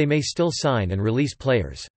 although they may still sign and release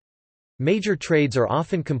players. Major trades are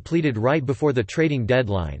often completed right before the trading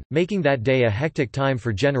deadline, making that day a hectic time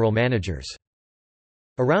for general managers.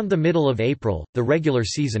 Around the middle of April, the regular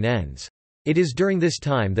season ends. It is during this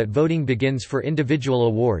time that voting begins for individual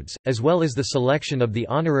awards, as well as the selection of the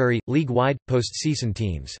honorary, league-wide, postseason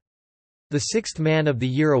teams. The Sixth Man of the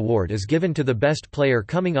Year award is given to the best player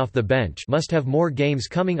coming off the bench, must have more games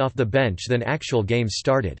coming off the bench than actual games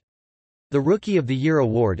started. The Rookie of the Year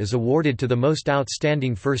award is awarded to the most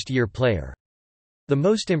outstanding first-year player. The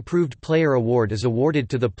Most Improved Player award is awarded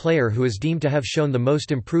to the player who is deemed to have shown the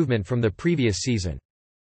most improvement from the previous season.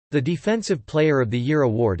 The Defensive Player of the Year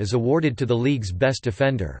award is awarded to the league's best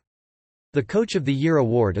defender. The Coach of the Year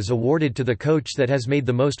award is awarded to the coach that has made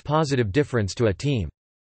the most positive difference to a team.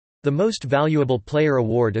 The Most Valuable Player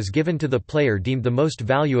award is given to the player deemed the most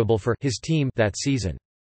valuable for his team that season.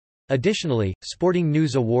 Additionally, Sporting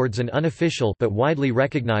News awards an unofficial but widely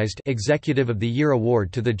recognized Executive of the Year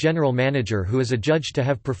award to the general manager who is adjudged to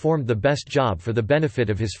have performed the best job for the benefit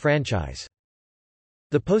of his franchise.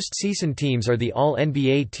 The postseason teams are the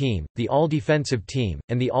All-NBA team, the All-Defensive team,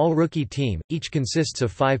 and the All-Rookie team, each consists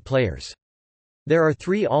of 5 players. There are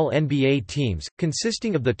 3 All-NBA teams,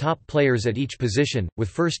 consisting of the top players at each position, with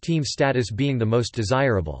first-team status being the most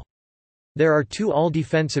desirable. There are 2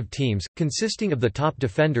 All-Defensive teams, consisting of the top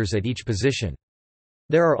defenders at each position.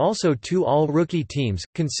 There are also 2 All-Rookie teams,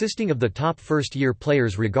 consisting of the top first-year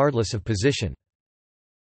players regardless of position.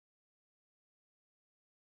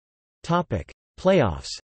 Playoffs.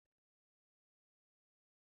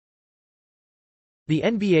 The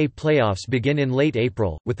NBA playoffs begin in late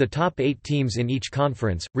April, with the top 8 teams in each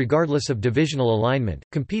conference, regardless of divisional alignment,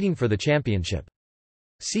 competing for the championship.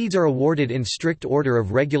 Seeds are awarded in strict order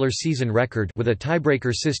of regular season record, with a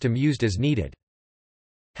tiebreaker system used as needed.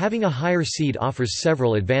 Having a higher seed offers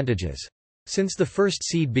several advantages. Since the first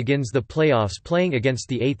seed begins the playoffs playing against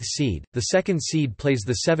the 8th seed, the second seed plays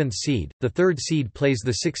the 7th seed, the third seed plays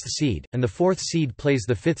the 6th seed, and the fourth seed plays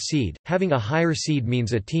the 5th seed. Having a higher seed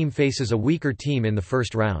means a team faces a weaker team in the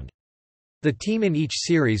first round. The team in each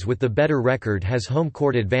series with the better record has home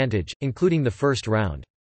court advantage, including the first round.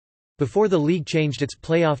 Before the league changed its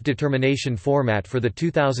playoff determination format for the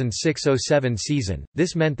 2006-07 season,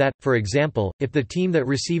 this meant that, for example, if the team that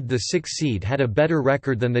received the 6th seed had a better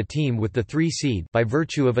record than the team with the 3 seed by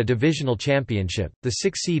virtue of a divisional championship, the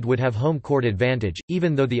 6th seed would have home court advantage,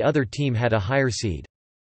 even though the other team had a higher seed.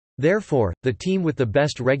 Therefore, the team with the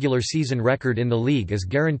best regular season record in the league is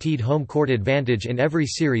guaranteed home court advantage in every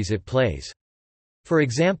series it plays. For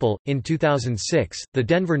example, in 2006, the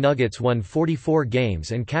Denver Nuggets won 44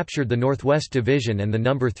 games and captured the Northwest Division and the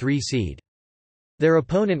number 3 seed. Their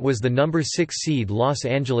opponent was the number 6 seed Los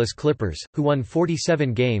Angeles Clippers, who won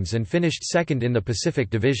 47 games and finished second in the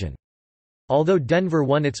Pacific Division. Although Denver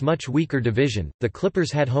won its much weaker division, the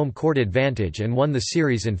Clippers had home court advantage and won the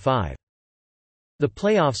series in 5. The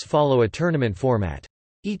playoffs follow a tournament format.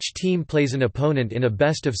 Each team plays an opponent in a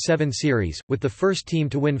best-of-7 series, with the first team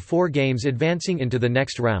to win 4 games advancing into the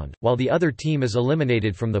next round, while the other team is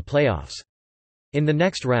eliminated from the playoffs. In the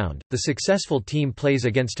next round, the successful team plays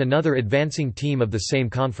against another advancing team of the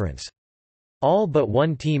same conference. All but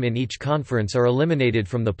one team in each conference are eliminated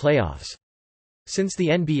from the playoffs. Since the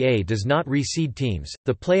NBA does not reseed teams,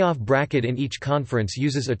 the playoff bracket in each conference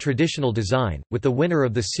uses a traditional design, with the winner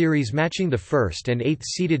of the series matching the 1st and 8th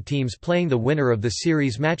seeded teams playing the winner of the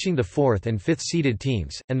series matching the 4th and 5th seeded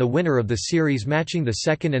teams, and the winner of the series matching the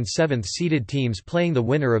 2nd and 7th seeded teams playing the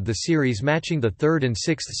winner of the series matching the 3rd and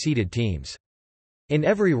 6th seeded teams. In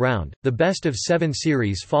every round, the best-of-7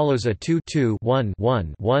 series follows a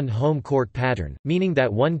 2-2-1-1-1 home court pattern, meaning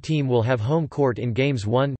that one team will have home court in games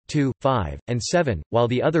 1, 2, 5, and 7, while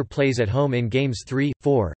the other plays at home in games 3,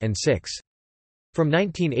 4, and 6. From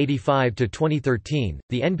 1985 to 2013,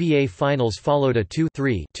 the NBA Finals followed a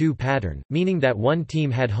 2-3-2 pattern, meaning that one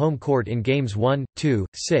team had home court in games 1, 2,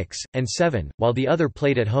 6, and 7, while the other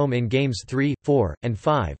played at home in games 3, 4, and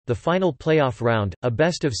 5. The final playoff round, a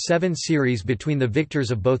best-of-7 series between the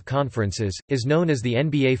victors of both conferences, is known as the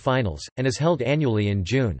NBA Finals, and is held annually in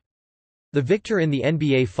June. The victor in the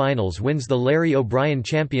NBA Finals wins the Larry O'Brien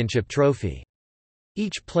Championship Trophy.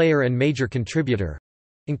 Each player and major contributor,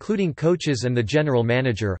 including coaches and the general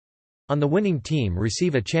manager, on the winning team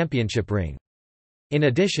receive a championship ring. In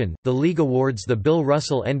addition, the league awards the Bill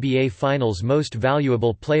Russell NBA Finals Most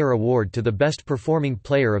Valuable Player Award to the best performing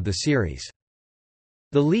player of the series.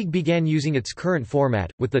 The league began using its current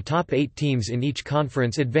format, with the top 8 teams in each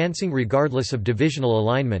conference advancing regardless of divisional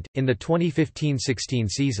alignment, in the 2015-16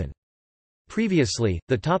 season. Previously,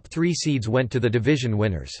 the top 3 seeds went to the division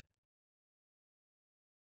winners.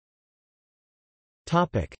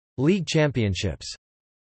 League championships.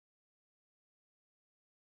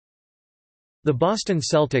 The Boston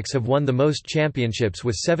Celtics have won the most championships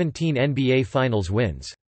with 17 NBA Finals wins.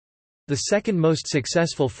 The second most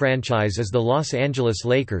successful franchise is the Los Angeles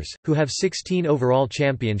Lakers, who have 16 overall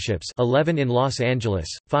championships, 11 in Los Angeles,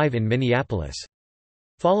 5 in Minneapolis.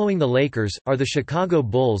 Following the Lakers, are the Chicago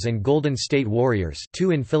Bulls and Golden State Warriors,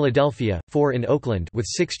 2 in Philadelphia, 4 in Oakland, with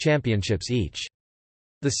 6 championships each.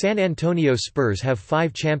 The San Antonio Spurs have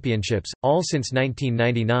 5 championships, all since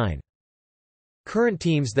 1999. Current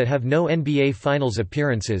teams that have no NBA Finals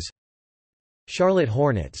appearances: Charlotte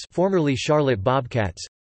Hornets, formerly Charlotte Bobcats;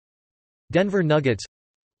 Denver Nuggets;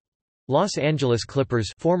 Los Angeles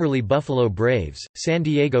Clippers, formerly Buffalo Braves, San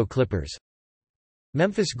Diego Clippers;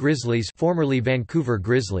 Memphis Grizzlies, formerly Vancouver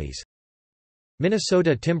Grizzlies;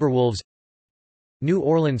 Minnesota Timberwolves; New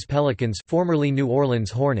Orleans Pelicans, formerly New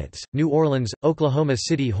Orleans Hornets, New Orleans, Oklahoma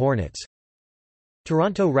City Hornets;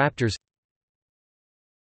 Toronto Raptors.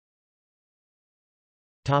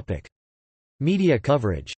 Topic: Media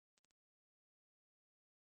coverage.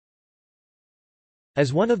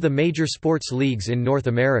 As one of the major sports leagues in North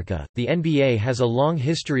America, the NBA has a long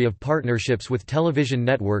history of partnerships with television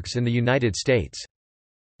networks in the United States.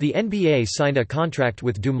 The NBA signed a contract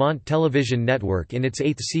with Dumont Television Network in its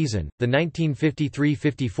 8th season, the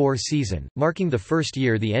 1953–54 season, marking the first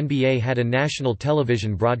year the NBA had a national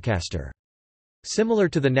television broadcaster. Similar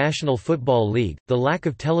to the National Football League, the lack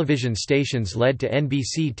of television stations led to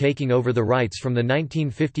NBC taking over the rights from the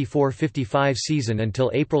 1954–55 season until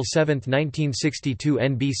April 7, 1962,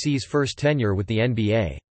 NBC's first tenure with the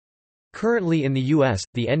NBA. Currently in the U.S.,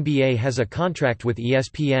 the NBA has a contract with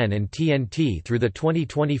ESPN and TNT through the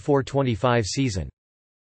 2024–25 season.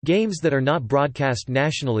 Games that are not broadcast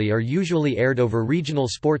nationally are usually aired over regional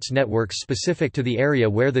sports networks specific to the area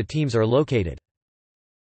where the teams are located.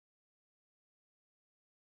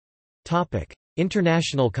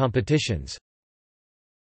 International competitions.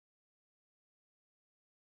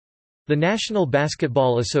 The National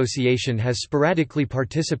Basketball Association has sporadically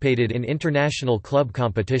participated in international club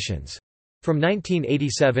competitions. From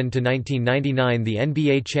 1987 to 1999 the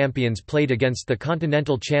NBA champions played against the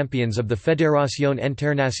continental champions of the Fédération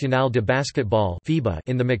Internationale de Basketball (FIBA)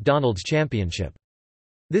 in the McDonald's Championship.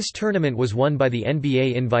 This tournament was won by the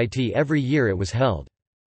NBA invitee every year it was held.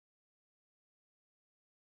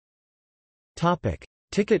 Topic: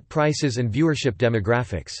 Ticket prices and viewership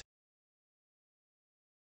demographics.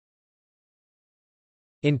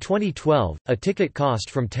 In 2012, a ticket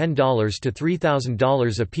cost from $10 to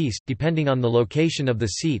 $3,000 apiece, depending on the location of the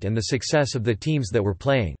seat and the success of the teams that were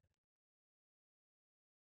playing.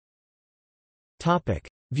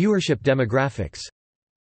 Viewership demographics.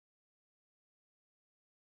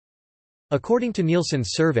 According to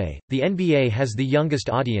Nielsen's survey, the NBA has the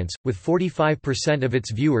youngest audience, with 45% of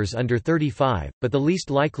its viewers under 35, but the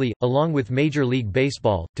least likely, along with Major League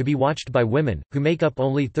Baseball, to be watched by women, who make up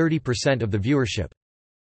only 30% of the viewership.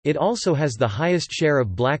 It also has the highest share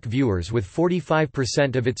of black viewers, with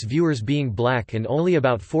 45% of its viewers being black and only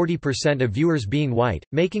about 40% of viewers being white,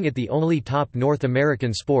 making it the only top North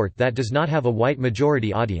American sport that does not have a white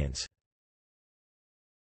majority audience.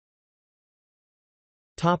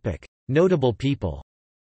 Notable people.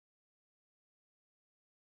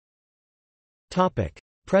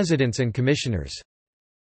 Presidents and commissioners.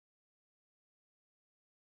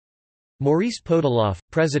 Maurice Podoloff,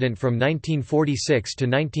 President from 1946 to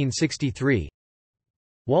 1963.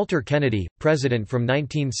 Walter Kennedy, President from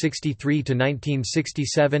 1963 to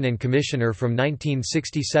 1967 and Commissioner from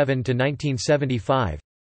 1967 to 1975.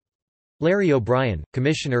 Larry O'Brien,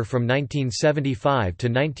 Commissioner from 1975 to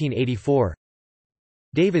 1984.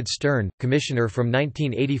 David Stern, Commissioner from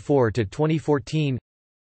 1984 to 2014.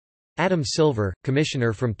 Adam Silver,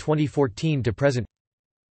 Commissioner from 2014 to present.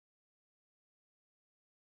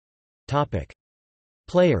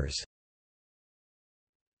 Players.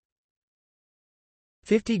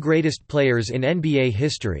 50 greatest players in NBA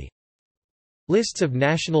history. Lists of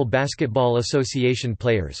National Basketball Association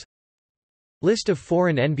players. List of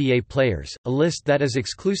foreign NBA players, a list that is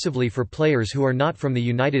exclusively for players who are not from the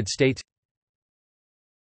United States.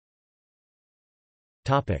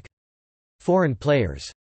 Foreign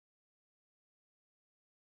players.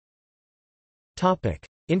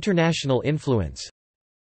 International influence.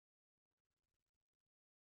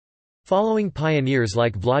 Following pioneers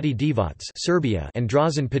like Vlade Divac (Serbia) and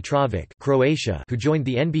Drazen Petrovic (Croatia), who joined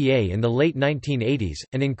the NBA in the late 1980s,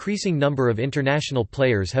 an increasing number of international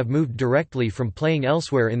players have moved directly from playing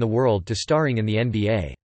elsewhere in the world to starring in the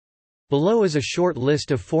NBA. Below is a short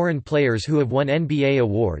list of foreign players who have won NBA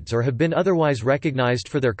awards or have been otherwise recognized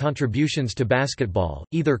for their contributions to basketball,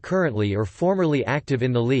 either currently or formerly active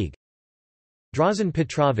in the league. Drazen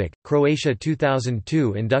Petrovic, Croatia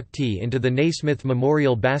 2002 inductee into the Naismith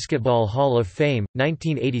Memorial Basketball Hall of Fame,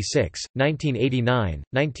 1986, 1989,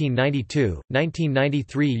 1992,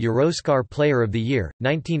 1993 Eurostar Player of the Year,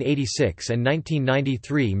 1986 and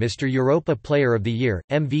 1993 Mr. Europa Player of the Year,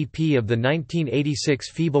 MVP of the 1986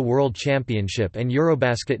 FIBA World Championship and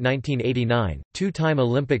Eurobasket 1989, two-time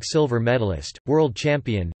Olympic silver medalist, world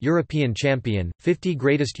champion, European champion, 50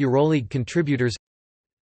 greatest EuroLeague contributors.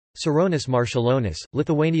 Sarunas Marciulionis,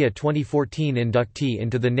 Lithuania 2014 inductee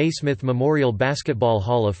into the Naismith Memorial Basketball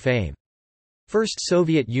Hall of Fame. First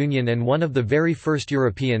Soviet Union and one of the very first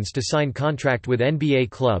Europeans to sign contract with NBA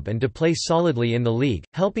club and to play solidly in the league,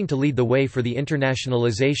 helping to lead the way for the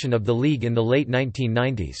internationalization of the league in the late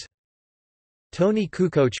 1990s. Toni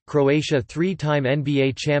Kukoc, Croatia three-time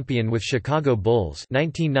NBA champion with Chicago Bulls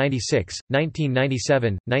 1996,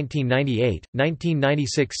 1997, 1998,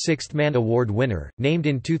 1996 Sixth Man Award winner, named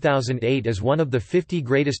in 2008 as one of the 50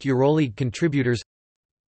 greatest EuroLeague contributors.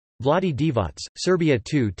 Vlade Divac, Serbia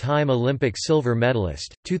two-time Olympic silver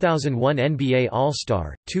medalist, 2001 NBA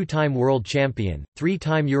All-Star, two-time world champion,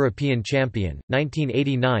 three-time European champion,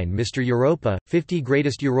 1989 Mr. Europa, 50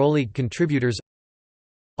 greatest EuroLeague contributors.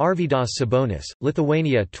 Arvydas Sabonis,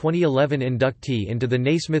 Lithuania 2011 inductee into the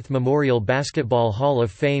Naismith Memorial Basketball Hall of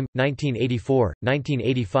Fame, 1984,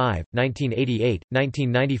 1985, 1988,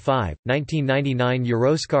 1995, 1999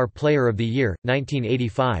 Eurostar Player of the Year,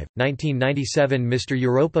 1985, 1997 Mr.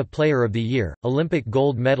 Europa Player of the Year, Olympic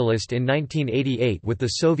gold medalist in 1988 with the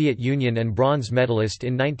Soviet Union and bronze medalist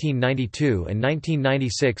in 1992 and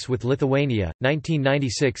 1996 with Lithuania,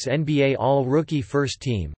 1996 NBA All-Rookie First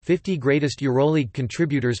Team, 50 greatest EuroLeague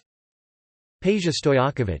contributors. Peja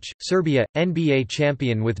Stojakovic, Serbia, NBA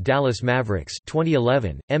champion with Dallas Mavericks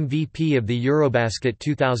 2011, MVP of the Eurobasket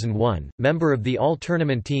 2001, member of the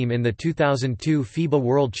All-Tournament team in the 2002 FIBA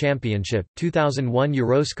World Championship, 2001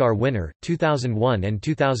 Euroscar winner, 2001 and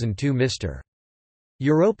 2002 Mr.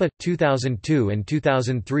 Europa, 2002 and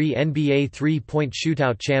 2003 NBA three-point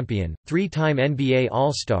shootout champion, three-time NBA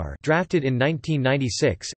All-Star drafted in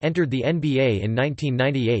 1996, entered the NBA in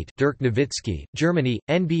 1998, Dirk Nowitzki, Germany,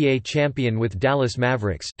 NBA champion with Dallas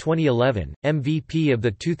Mavericks 2011, MVP of the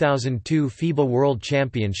 2002 FIBA World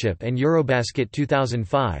Championship and Eurobasket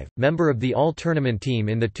 2005, member of the All-Tournament team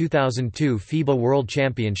in the 2002 FIBA World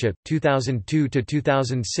Championship,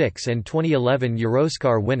 2002–2006 and 2011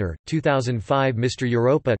 Euroscar winner, 2005 Mr.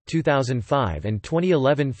 Europa, 2005 and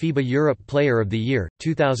 2011 FIBA Europe Player of the Year,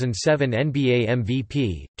 2007 NBA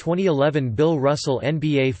MVP, 2011 Bill Russell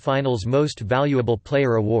NBA Finals Most Valuable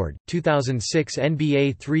Player Award, 2006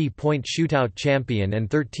 NBA three-point shootout champion and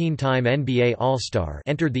 13-time NBA All-Star,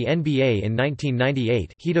 entered the NBA in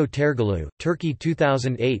 1998, Hito Tergulu, Turkey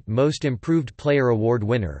 2008 Most Improved Player Award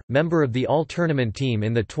winner, member of the All-Tournament team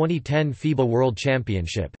in the 2010 FIBA World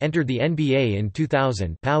Championship, entered the NBA in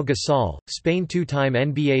 2000, Pau Gasol, Spain two-time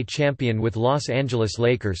NBA champion with Los Angeles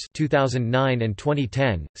Lakers 2009 and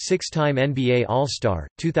 2010, six-time NBA All-Star,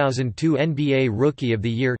 2002 NBA Rookie of the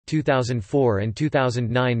Year, 2004 and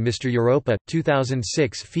 2009 Mr. Europa,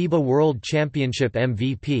 2006 FIBA World Championship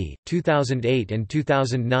MVP, 2008 and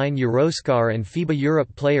 2009 Euroscar and FIBA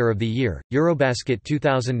Europe Player of the Year, Eurobasket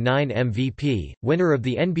 2009 MVP, winner of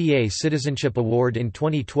the NBA Citizenship Award in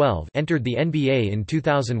 2012, entered the NBA in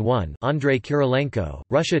 2001 Andrei Kirilenko,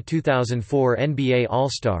 Russia 2004 NBA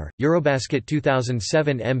All-Star, Eurobasket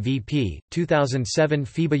 2007 MVP, 2007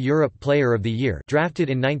 FIBA Europe Player of the Year drafted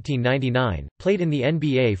in 1999, played in the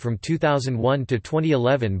NBA from 2001 to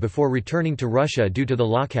 2011 before returning to Russia due to the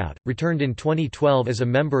lockout, returned in 2012 as a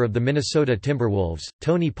member of the Minnesota Timberwolves.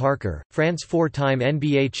 Tony Parker, France four-time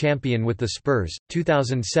NBA champion with the Spurs,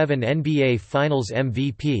 2007 NBA Finals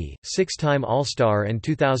MVP, six-time All-Star and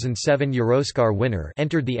 2007 Euroscar winner,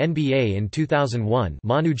 entered the NBA in 2001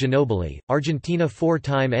 Manu Ginobili, Argentina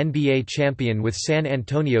four-time NBA champion with San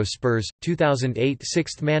Antonio Spurs, 2008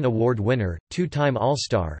 Sixth Man Award winner, two-time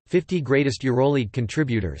All-Star, 50 Greatest EuroLeague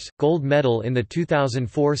Contributors, gold medal in the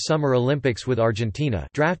 2004 Summer Olympics with Argentina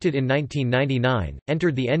drafted in 1999,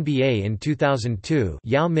 entered the NBA in 2002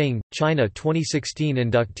 Yao Ming, China 2016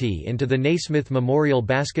 inductee into the Naismith Memorial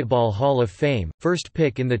Basketball Hall of Fame, first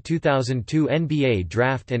pick in the 2002 NBA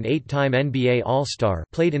Draft and eight-time NBA All-Star,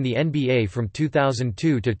 played in the NBA from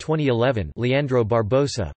 2002 to 2011 Leandro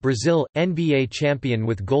Barbosa, Brazil, NBA champion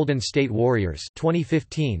with Golden State Warriors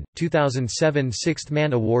 2015, 2007 Sixth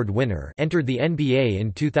Man Award winner, entered the NBA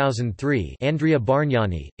in 2003 Andrea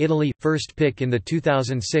Bargnani, Italy, first pick in the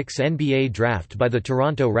 2006 NBA Draft by the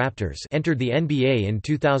Toronto Raptors, entered the NBA in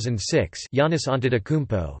 2006 Giannis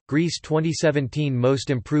Antetokounmpo, Greece 2017 Most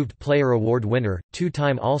Improved Player Award winner,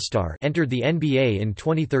 two-time All-Star, entered the NBA in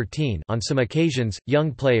 2013 on some occasions,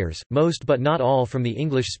 young players, most but not all from the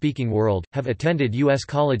English-speaking world, have attended U.S.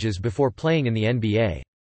 colleges before playing in the NBA.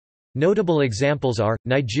 Notable examples are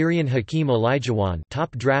Nigerian Hakeem Olajuwon,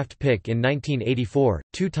 top draft pick in 1984,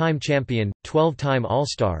 two-time champion, 12-time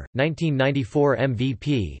All-Star, 1994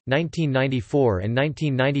 MVP, 1994 and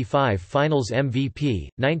 1995 Finals MVP,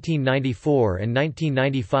 1994 and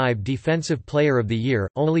 1995 Defensive Player of the Year,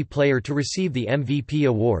 only player to receive the MVP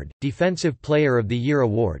award, Defensive Player of the Year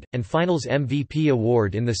award, and Finals MVP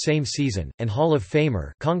award in the same season, and Hall of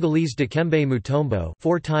Famer Congolese Dikembe Mutombo,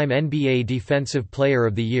 four-time NBA Defensive Player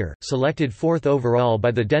of the Year, selected fourth overall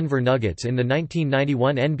by the Denver Nuggets in the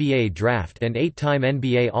 1991 NBA Draft and eight-time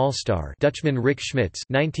NBA All-Star Dutchman Rick Schmitz,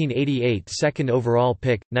 1988 second overall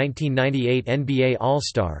pick, 1998 NBA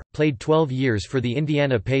All-Star, played 12 years for the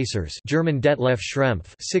Indiana Pacers German Detlef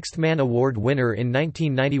Schrempf, Sixth Man Award winner in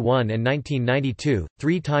 1991 and 1992,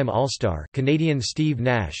 three-time All-Star Canadian Steve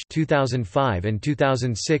Nash 2005 and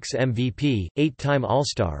 2006 MVP, eight-time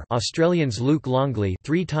All-Star Australians Luke Longley,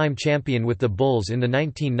 three-time champion with the Bulls in the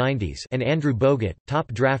 1990s, and Andrew Bogut, top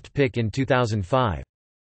draft pick in 2005.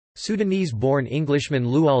 Sudanese-born Englishman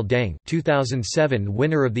Luol Deng, 2007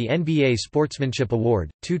 winner of the NBA Sportsmanship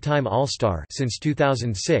Award, two-time All-Star since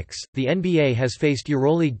 2006. The NBA has faced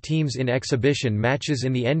EuroLeague teams in exhibition matches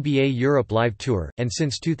in the NBA Europe Live Tour, and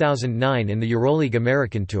since 2009 in the EuroLeague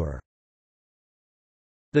American Tour.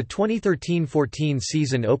 The 2013–14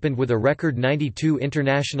 season opened with a record 92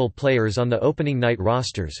 international players on the opening night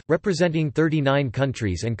rosters, representing 39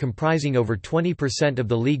 countries and comprising over 20% of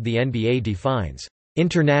the league. The NBA defines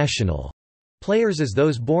international players as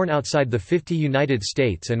those born outside the 50 United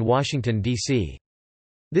States and Washington, D.C.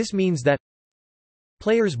 This means that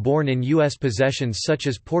Players born in U.S. possessions such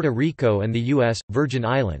as Puerto Rico and the U.S. Virgin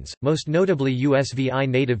Islands, most notably USVI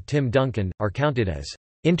native Tim Duncan, are counted as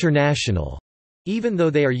international, even though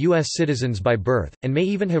they are U.S. citizens by birth, and may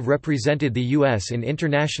even have represented the U.S. in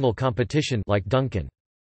international competition like Duncan.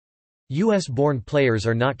 U.S.-born players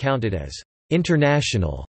are not counted as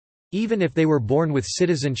international, even if they were born with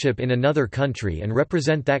citizenship in another country and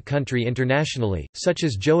represent that country internationally, such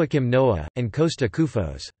as Joakim Noah, and Costa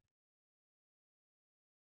Kufos.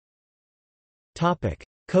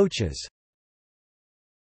 Coaches.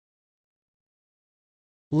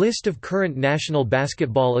 List of current National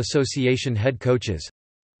Basketball Association head coaches.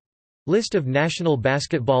 List of National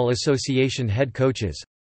Basketball Association head coaches.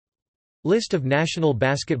 List of National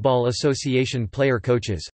Basketball Association player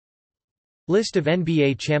coaches. List of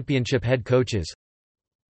NBA championship head coaches.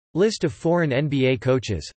 List of foreign NBA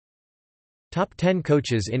coaches. Top 10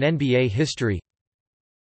 coaches in NBA history.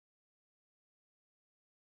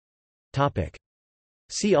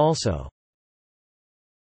 See also: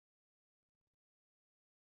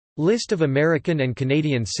 List of American and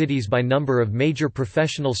Canadian cities by number of major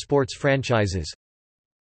professional sports franchises.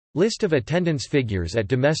 List of attendance figures at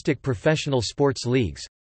domestic professional sports leagues.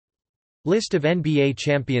 List of NBA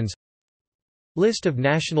champions. List of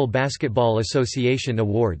National Basketball Association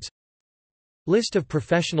awards. List of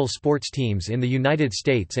professional sports teams in the United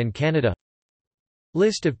States and Canada.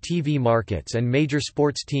 List of TV markets and major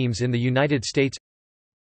sports teams in the United States.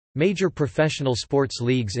 Major professional sports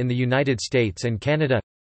leagues in the United States and Canada.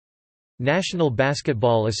 National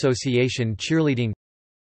Basketball Association cheerleading.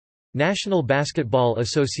 National Basketball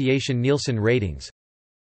Association Nielsen ratings.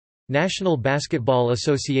 National Basketball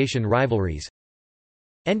Association rivalries.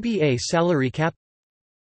 NBA salary cap.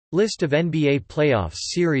 List of NBA playoffs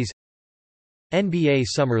series. NBA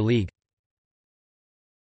Summer League.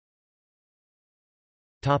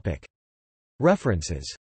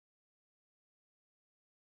 References.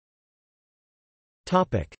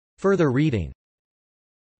 Further reading.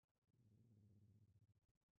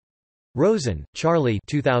 Rosen, Charlie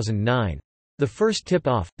 2009. The First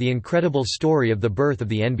Tip-Off, The Incredible Story of the Birth of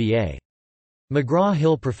the NBA.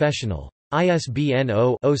 McGraw-Hill Professional. ISBN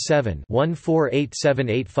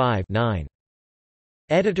 0-07-148785-9.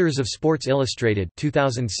 Editors of Sports Illustrated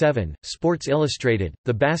 2007, Sports Illustrated,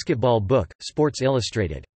 The Basketball Book, Sports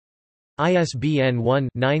Illustrated. ISBN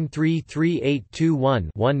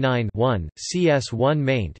 1-933821-19-1, CS1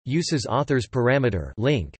 maint, uses author's parameter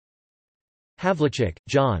link. Havlicek,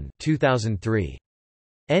 John 2003.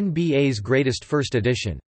 NBA's Greatest First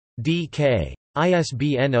Edition. DK.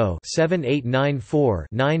 ISBN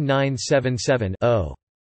 0-7894-9977-0.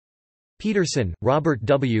 Peterson, Robert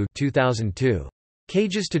W. 2002.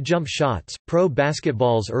 Cages to Jump Shots, Pro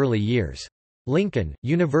Basketball's Early Years. Lincoln,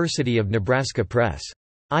 University of Nebraska Press.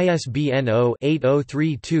 ISBN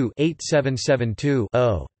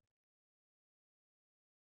 0-8032-8772-0.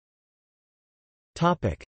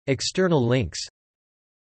 External links.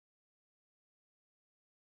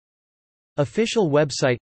 Official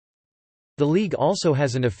website. The league also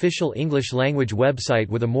has an official English-language website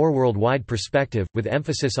with a more worldwide perspective, with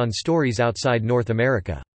emphasis on stories outside North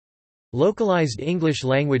America. Localized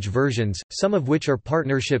English-language versions, some of which are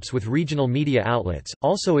partnerships with regional media outlets,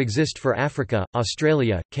 also exist for Africa,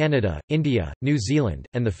 Australia, Canada, India, New Zealand,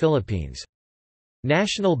 and the Philippines.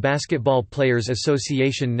 National Basketball Players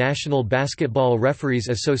Association, National Basketball Referees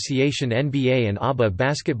Association, NBA and ABA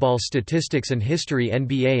Basketball Statistics and History,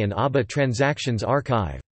 NBA and ABA Transactions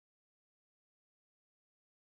Archive.